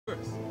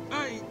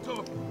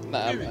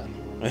Nah, man.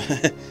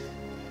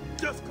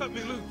 Just cut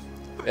me loose.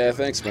 Yeah,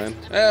 thanks, man.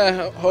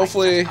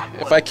 Hopefully,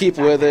 if I keep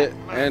with it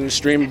and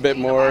stream a bit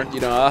more, you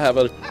know, I'll have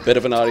a bit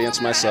of an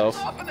audience myself.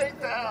 I know,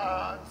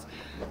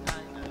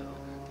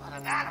 but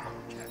an animal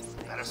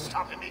better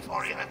stop him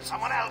before he hurts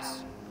someone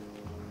else.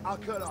 I'll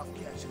cut off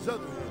Cash's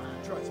other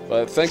hand. Trust me.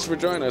 But thanks for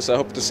joining us. I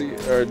hope to see,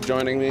 or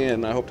joining me,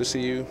 and I hope to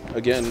see you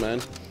again,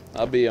 man.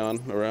 I'll be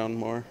around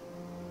more.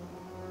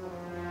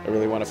 I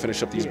really want to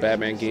finish up these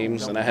Batman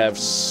games, and I have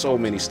so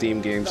many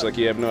Steam games, like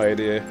you have no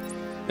idea.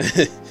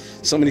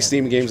 So many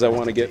Steam games I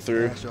want to get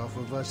through. Off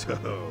of us?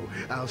 Oh,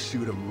 I'll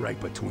shoot him right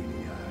between the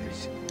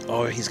eyes.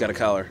 Oh, he's got a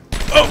collar.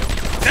 Oh,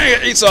 dang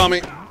it, he saw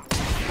me.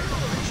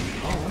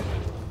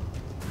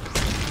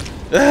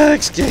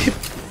 Escape.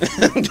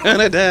 I'm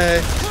gonna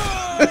die.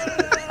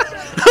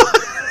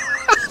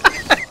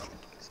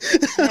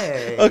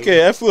 Hey,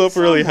 okay, I flew up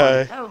really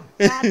high. Help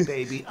that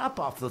baby up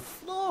off the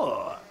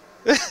floor.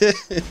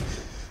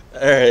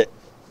 Alright.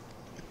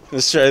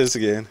 Let's try this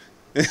again.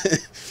 Hit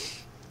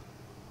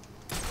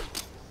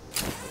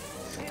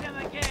him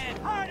again,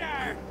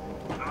 harder!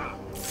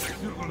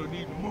 You're gonna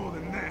need more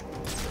than that.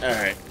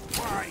 Alright.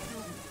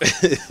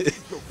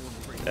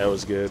 That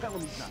was good.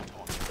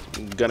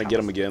 I'm gonna get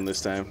him again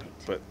this time,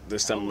 but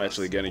this time I'm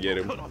actually gonna get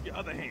him. Cut off your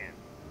other hand.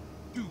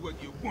 Do what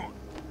you want.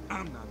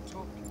 I'm not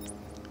talking.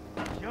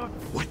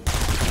 What?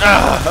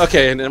 Ah,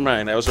 okay, never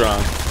mind. I was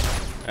wrong.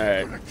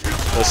 Alright.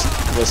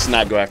 Let's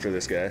not go after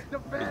this guy.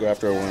 We'll go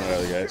after one of the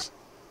other guys.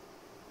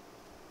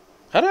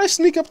 How did I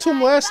sneak up to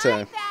him last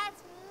time?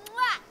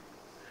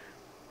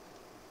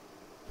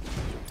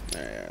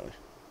 Alright.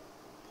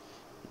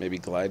 Maybe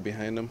glide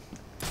behind him.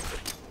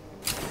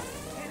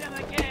 Hit him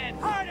again,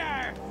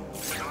 harder!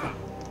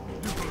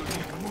 You're gonna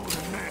need more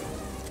than that.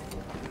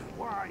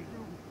 Why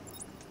you?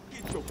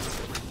 Get your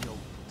radio.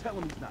 Tell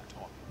him he's not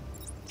talking.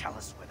 Tell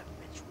us where the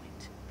bitch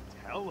went.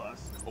 Tell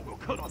us, or we'll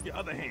cut off your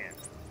other hand.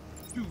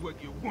 Do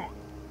what you want.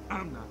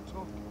 I'm not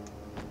talking.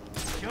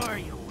 Sure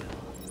you will.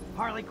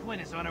 Harley Quinn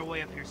is on her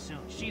way up here soon.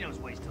 She knows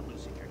ways to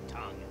loosen your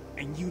tongue.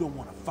 And you don't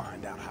want to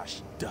find out how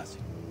she does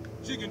it.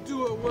 She can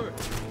do her work.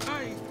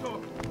 I ain't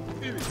talking.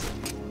 Period.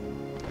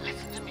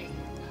 Listen to me.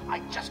 I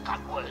just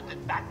got word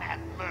that Batman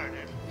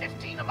murdered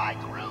 15 of my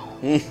crew.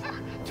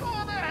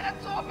 Tore their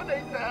heads off and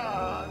ate their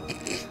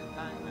hearts.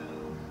 I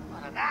know,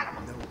 but an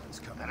animal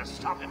better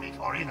stop him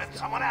before he hurts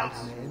someone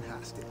else. Man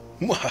hostage.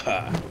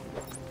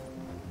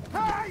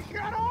 Hey,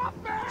 get off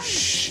me!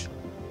 Shh. You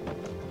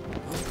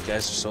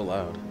guys are so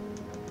loud.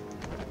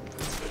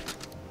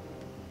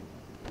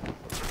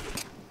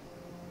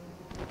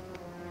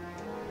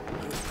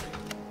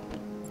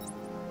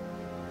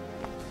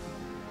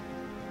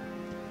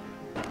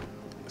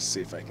 Let's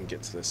see if I can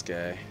get to this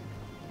guy.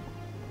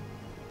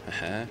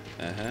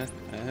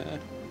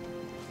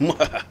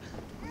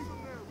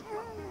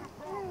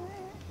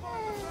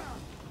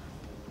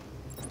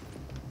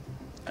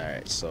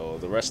 Alright, so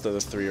the rest of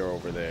the three are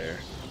over there.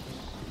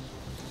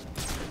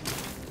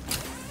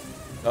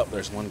 Oh,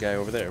 there's one guy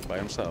over there by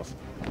himself.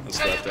 Let's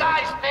So go you after him.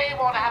 guys may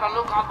want to have a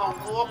look on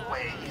the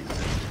walkways. I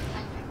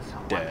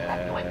think someone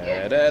had to Da,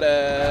 again. da,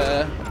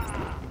 da.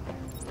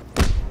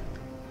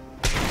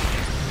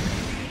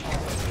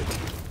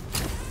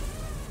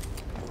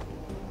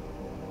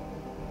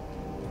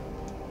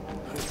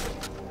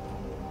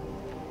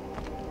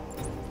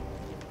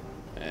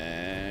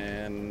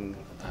 And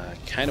I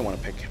kind of want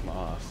to pick him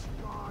off.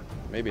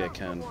 Maybe I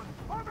can.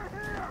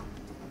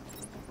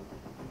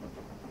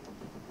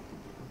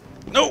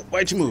 No!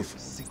 Why'd you move?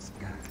 6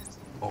 guys.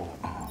 Oh,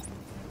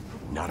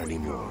 not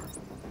anymore.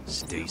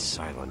 Stay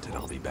silent and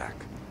I'll be back.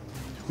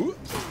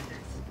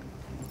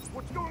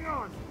 What's going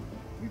on?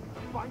 We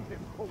gotta find him,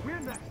 or we're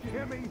next. You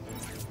hear me?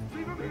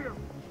 Leave him here.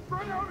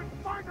 Run out and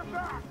find him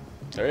back.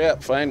 Hurry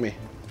up, find me.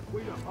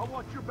 Wait up. I'll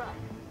watch your back.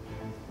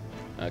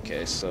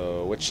 Okay,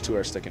 so which two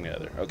are sticking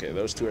together? Okay,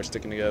 those two are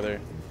sticking together,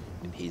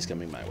 and he's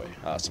coming my way.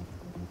 Awesome.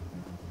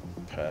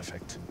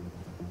 Perfect.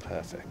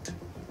 Perfect.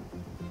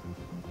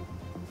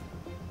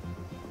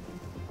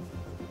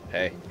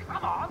 Hey.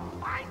 Come on,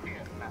 find him.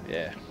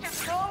 Yeah.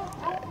 There's no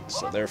room Alright,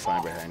 so for they're the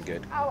fine boss. behind.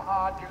 Good. How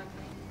hard can it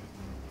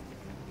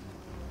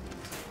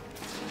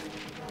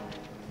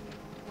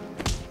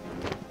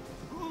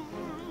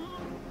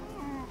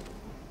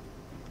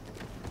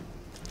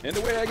be? And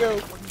away I go.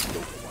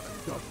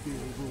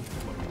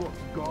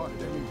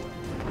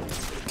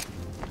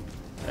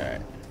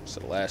 Alright, so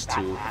the last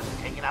two.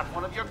 Batman's taken out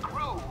one of your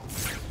crew.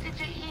 Did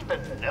you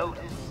even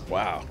notice?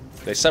 Wow,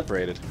 they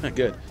separated.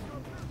 Good.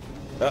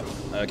 Oh,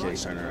 okay,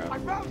 he's turning I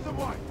around. found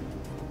someone.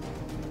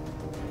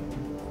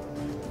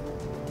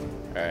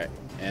 Alright,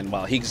 and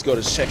while he's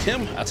going to check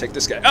him, I'll take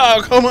this guy.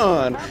 Oh, come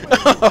on!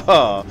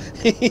 Oh,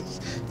 he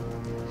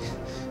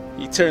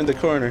turned the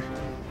corner.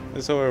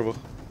 That's horrible.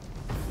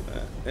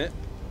 Eh.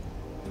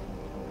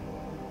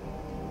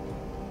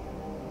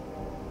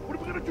 What are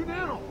we gonna do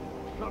now?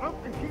 Shut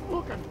up and keep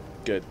looking.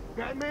 Good.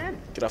 Batman,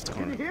 Get off the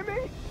can you corner.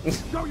 hear me?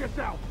 Show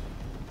yourself.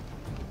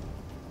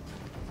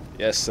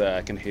 Yes,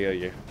 I can hear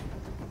you.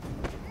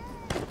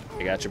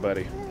 I got you,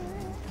 buddy.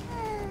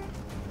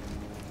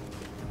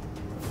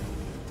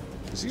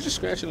 Is he just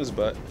scratching his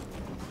butt?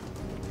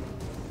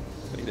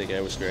 I think that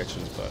guy was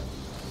scratching his butt.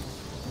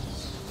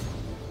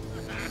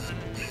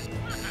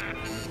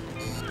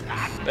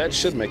 That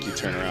should make you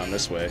turn around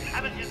this way.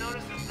 Haven't you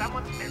noticed that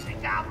someone's missing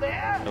down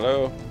there?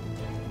 Hello?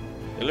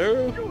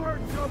 Hello? You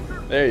heard, Joker.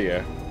 There you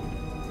go.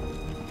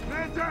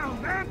 Man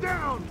down, man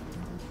down.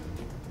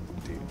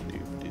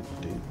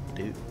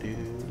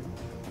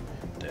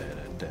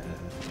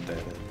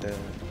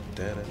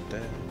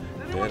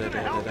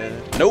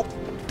 Nope.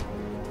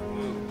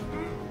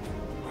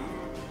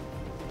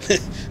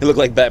 It looked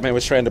like Batman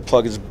was trying to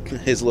plug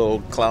his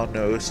little clown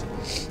nose.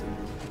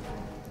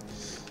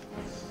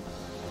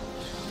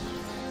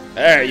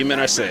 Alright, you men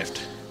are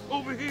saved.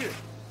 Over here.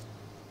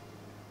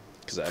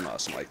 Because I'm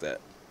awesome like that.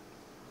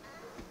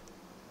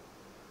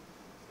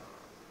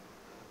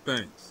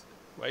 Thanks.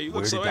 Why you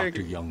Where look did so Dr.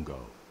 angry? Young go?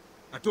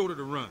 I told her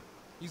to run.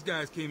 These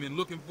guys came in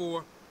looking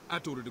for her. I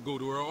told her to go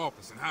to her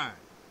office and hide.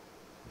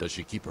 Does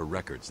she keep her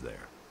records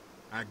there?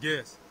 I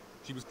guess.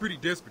 She was pretty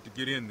desperate to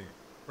get in there.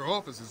 Her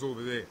office is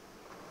over there.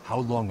 How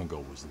long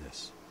ago was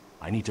this?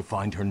 I need to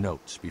find her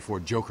notes before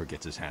Joker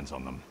gets his hands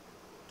on them.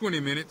 20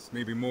 minutes,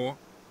 maybe more.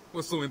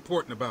 What's so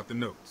important about the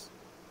notes?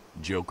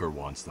 Joker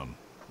wants them.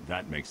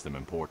 That makes them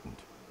important.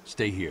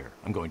 Stay here.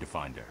 I'm going to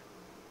find her.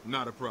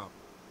 Not a problem.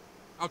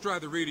 I'll try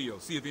the radio,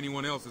 see if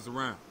anyone else is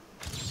around.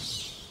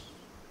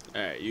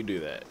 Alright, you do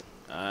that.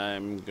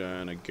 I'm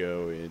gonna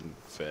go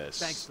investigate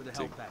Thanks for the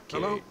help back.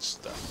 Hello?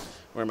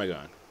 stuff. Where am I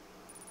going?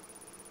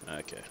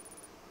 Okay.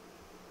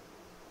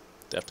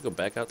 Do I have to go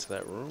back out to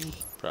that room?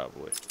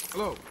 Probably.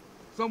 Hello?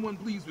 Someone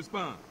please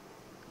respond.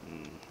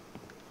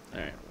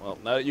 Alright, well,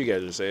 now that you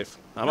guys are safe,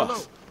 I'm Hello?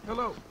 off.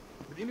 Hello?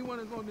 If anyone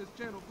is on this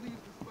channel, please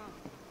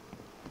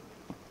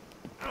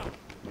respond.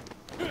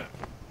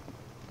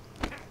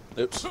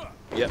 Oops.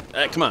 Yep.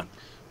 Come on.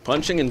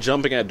 Punching and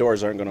jumping at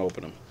doors aren't going to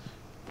open them.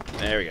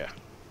 There we go.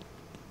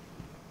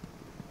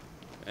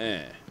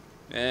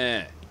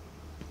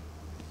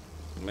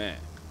 Man.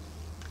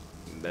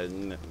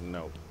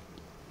 No.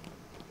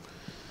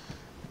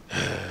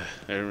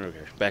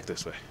 Okay, back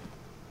this way.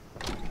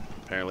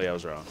 Apparently I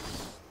was wrong.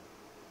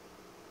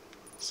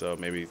 So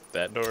maybe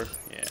that door?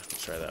 Yeah,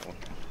 let's try that one.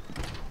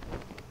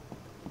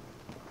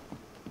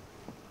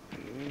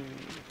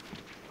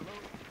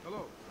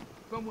 Hello?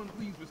 Someone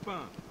please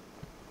respond.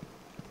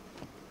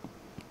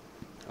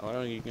 How long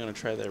are you going to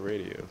try that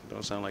radio?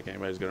 Don't sound like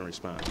anybody's going to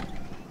respond.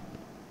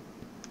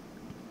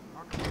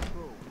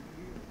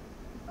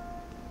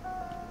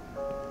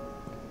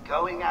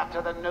 Going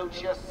after the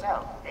notes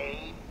yourself,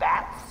 eh,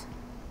 Bats?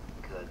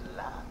 Good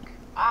luck.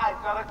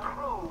 I've got a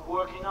crew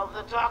working over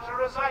the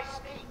doctor as I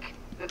speak.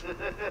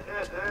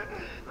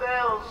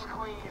 They'll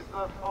squeeze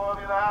the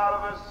formula out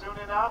of us soon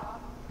enough.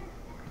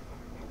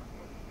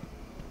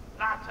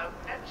 Not to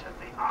mention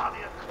the army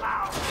of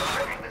clowns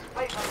ripping this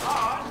place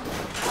apart.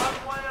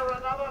 One way or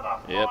another,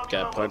 the Yep,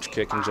 got punch,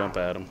 kick, and jump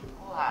at him.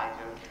 Why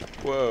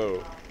don't you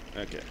Whoa.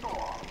 Okay.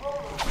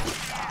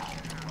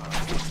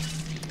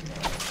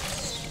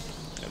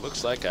 It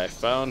looks like I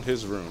found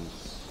his room.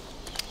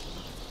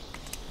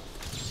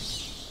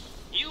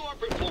 You are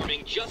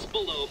performing just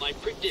below my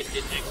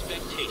predicted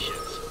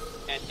expectations.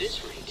 At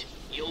this rate,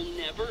 you'll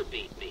never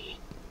beat me.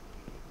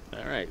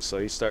 Alright, so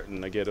he's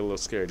starting to get a little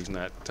scared. He's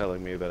not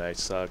telling me that I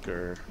suck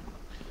or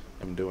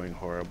am doing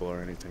horrible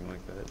or anything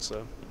like that,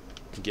 so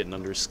I'm getting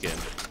under his skin.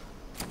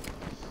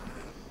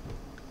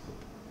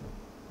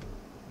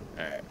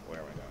 Alright, where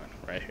am I going?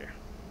 Right here.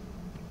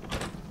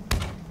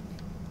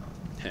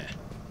 Heh.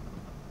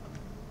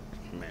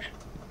 Meh.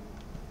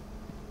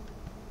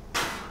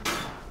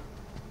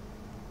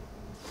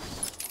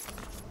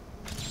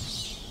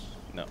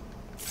 No.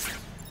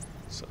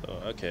 So,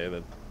 okay,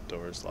 the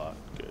door's locked.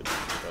 Good.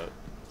 But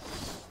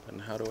then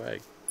how do I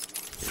get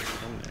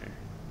in there?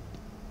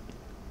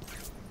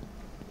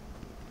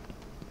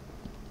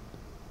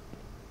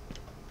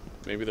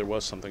 Maybe there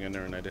was something in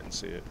there and I didn't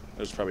see it.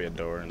 There's probably a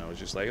door and I was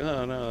just like,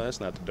 oh no, that's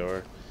not the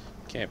door.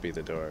 Can't be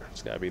the door.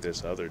 It's gotta be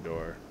this other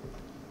door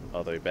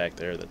all the way back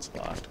there that's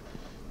locked.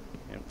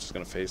 Yeah, I'm just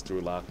gonna phase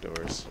through locked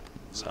doors.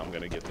 That's how I'm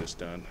gonna get this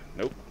done.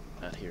 Nope,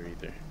 not here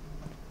either.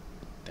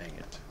 Dang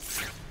it.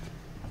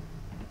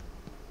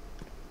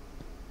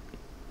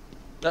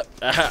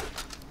 Aha!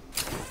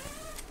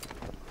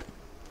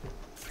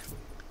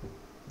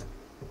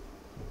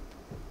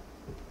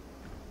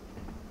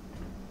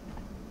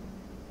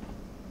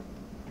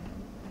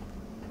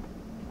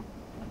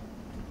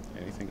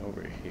 Anything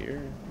over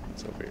here?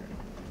 What's over here?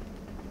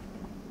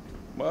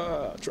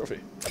 Wow, trophy.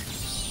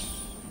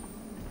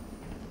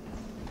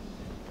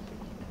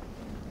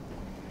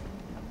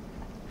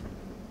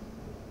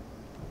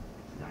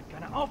 Not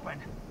gonna open.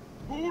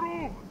 Hold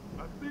on.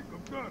 I think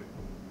I've got it.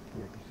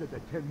 Yeah, you said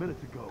that 10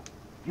 minutes ago.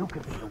 You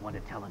could be the one to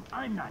tell him.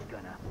 I'm not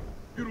gonna.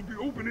 It'll be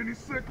open any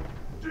second.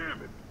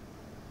 Damn it.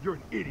 You're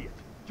an idiot.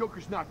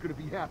 Joker's not gonna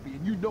be happy,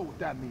 and you know what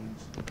that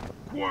means.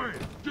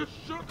 Quiet. Just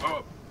shut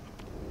up.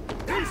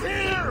 He's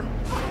here!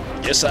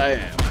 Yes, I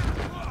am.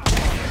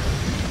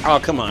 Oh,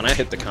 come on. I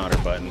hit the counter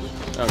button.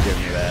 Don't give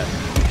me that.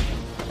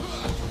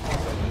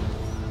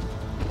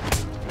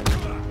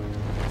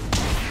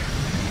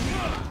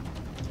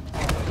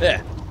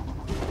 Yeah.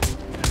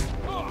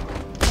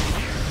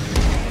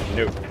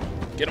 No.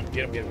 Get him,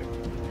 get him, get him.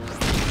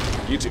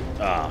 You too.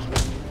 Ah.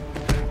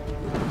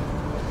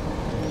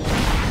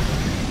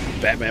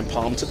 Batman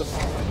palm to the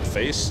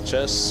face,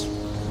 chest,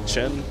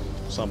 chin,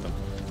 something.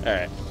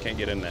 Alright, can't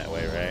get in that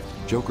way, right?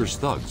 Joker's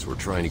thugs were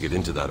trying to get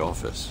into that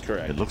office.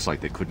 Correct. It looks like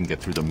they couldn't get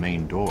through the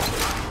main door.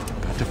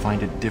 Got to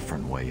find a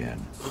different way in.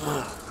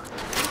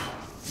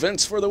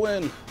 Vents for the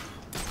win!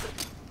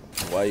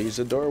 Why use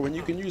a door when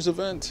you can use a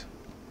vent?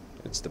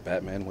 It's the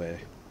Batman way.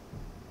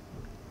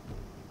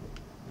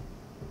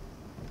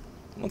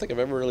 I don't think I've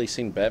ever really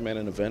seen Batman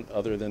in a vent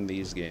other than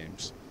these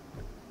games.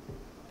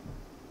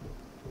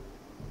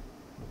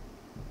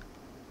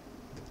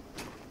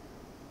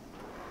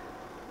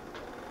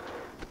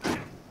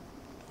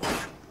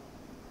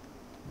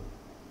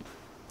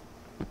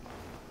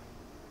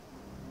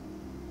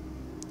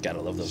 Gotta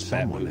love those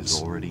bat Someone moves.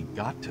 has already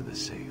got to the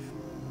safe.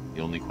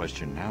 The only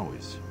question now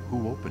is,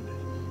 who opened it?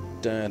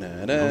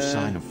 Da-da-da. No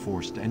sign of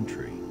forced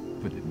entry,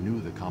 but it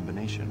knew the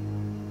combination.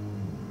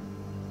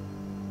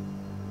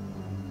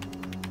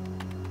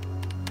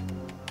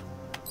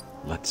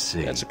 Let's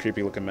see. That's a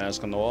creepy looking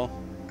mask on the wall.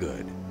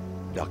 Good.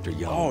 Dr.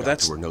 Young Oh, got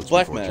that's to her notes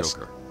Black before Mask.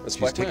 Joker. That's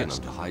She's Black taken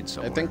Mask. them to hide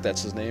somewhere. I think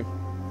that's his name.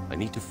 I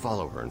need to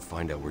follow her and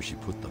find out where she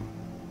put them.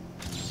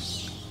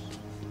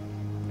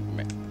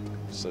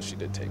 So she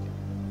did take it.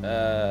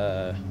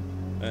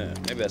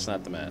 Maybe that's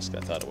not the mask.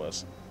 I thought it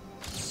was.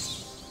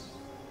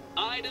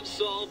 I'd have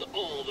solved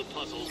all the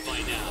puzzles by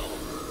now.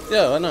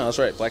 Yeah, no, that's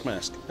right. Black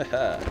Mask.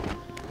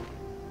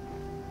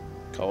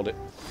 Called it.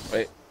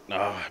 Wait. No,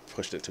 I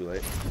pushed it too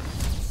late.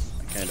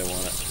 I kind of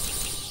want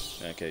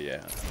it. Okay,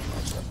 yeah.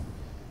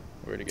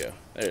 Where'd it go?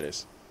 There it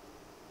is.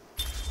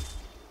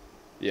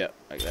 Yeah,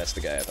 that's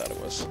the guy I thought it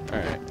was.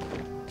 Alright.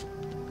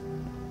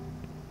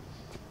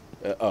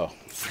 Oh,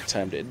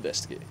 time to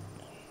investigate.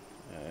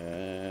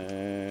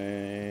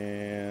 And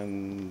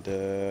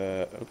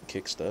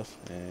kick stuff.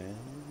 And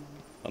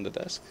on the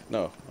desk?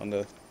 No, on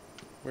the.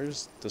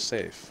 Where's the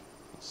safe?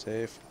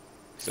 Safe.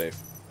 Safe.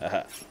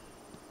 Aha.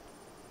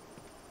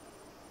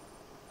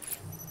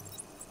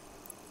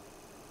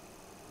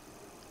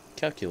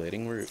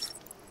 Calculating route.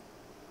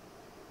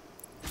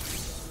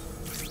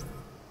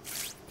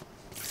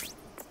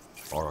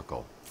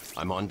 Oracle,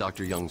 I'm on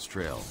Dr. Young's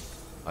trail.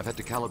 I've had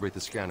to calibrate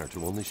the scanner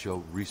to only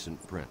show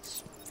recent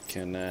prints.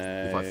 Can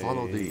I... If I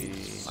follow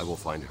these, I will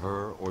find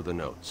her or the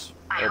notes.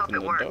 I hope Open it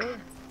the works. door?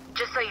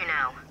 Just so you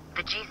know,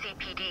 the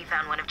GCPD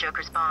found one of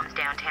Joker's bombs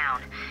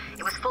downtown.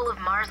 It was full of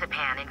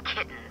marzipan and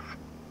kittens.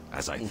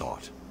 As I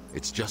thought,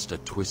 it's just a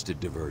twisted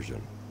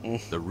diversion.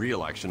 The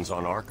real action's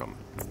on Arkham.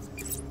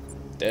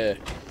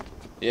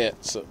 Yeah,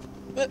 so...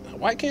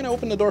 Why can't I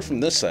open the door from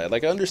this side?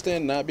 Like, I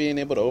understand not being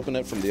able to open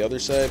it from the other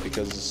side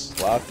because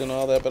it's locked and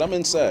all that, but I'm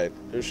inside.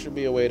 There should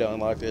be a way to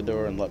unlock the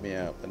door and let me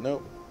out. But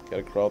nope.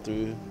 Gotta crawl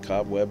through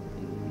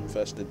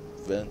cobweb-infested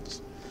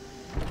vents.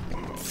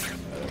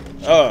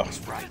 Oh,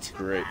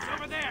 great.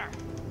 Over there.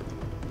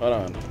 Hold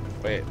on.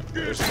 Wait,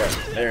 where's the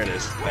button? There it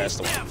is. That's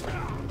the one.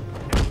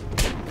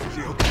 Is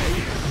he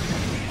okay?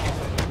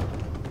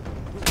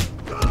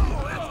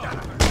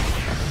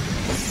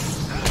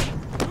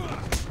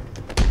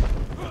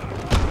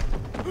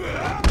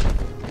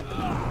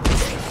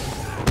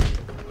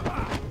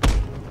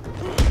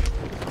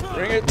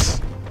 Bring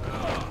it.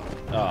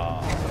 Oh.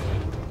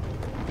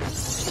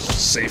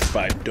 Safe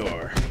by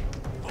door.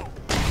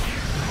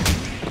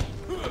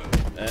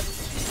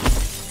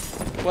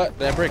 What?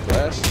 Did I break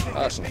glass?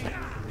 Awesome.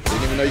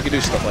 Didn't even know you could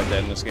do stuff like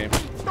that in this game.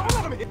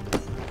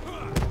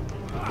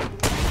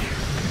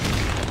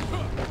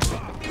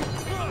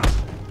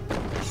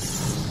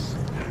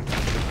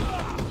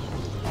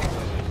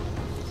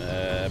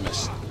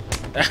 Missed.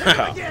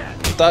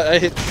 Thought I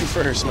hit you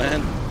first,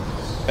 man.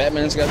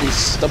 Batman's got these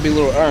stubby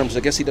little arms. I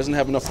guess he doesn't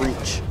have enough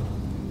reach.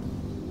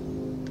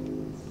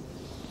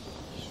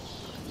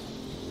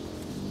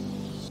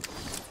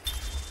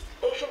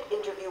 Patient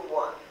interview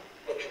 1.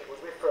 Patient was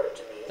referred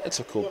to me.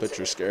 That's a cool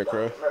picture,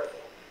 Scarecrow.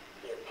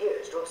 He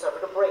appears to have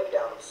suffered a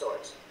breakdown of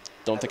sorts.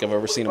 Don't think I've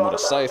ever seen him with a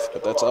scythe,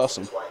 but that's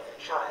awesome. His wife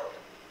and child.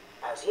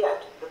 As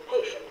yet, the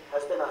patient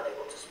has been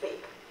unable to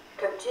speak.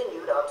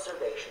 Continued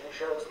observation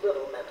shows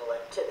little mental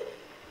activity.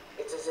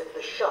 It's as if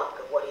the shock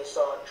of what he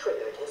saw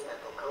triggered his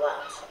mental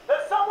collapse.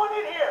 There's someone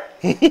in here!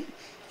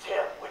 It's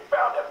him. We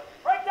found him.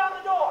 Break down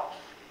the door!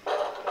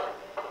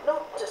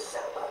 Note to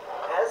self.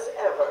 As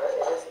ever,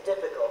 it is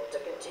difficult to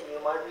continue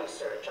my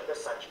research under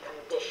such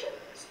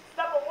conditions.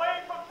 Step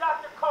away from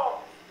Dr.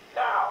 Combs.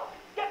 Now,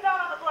 get down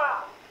on the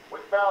ground. We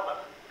found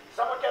them.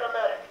 Someone get a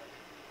medic.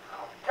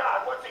 Oh,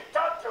 God, what's he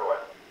done to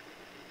him?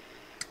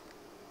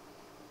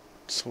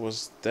 So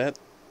was that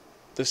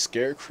the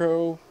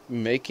Scarecrow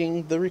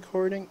making the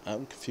recording?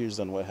 I'm confused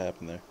on what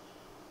happened there.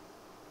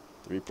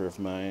 The Reaper of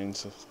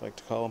Minds, I like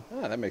to call him.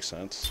 Ah, that makes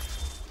sense.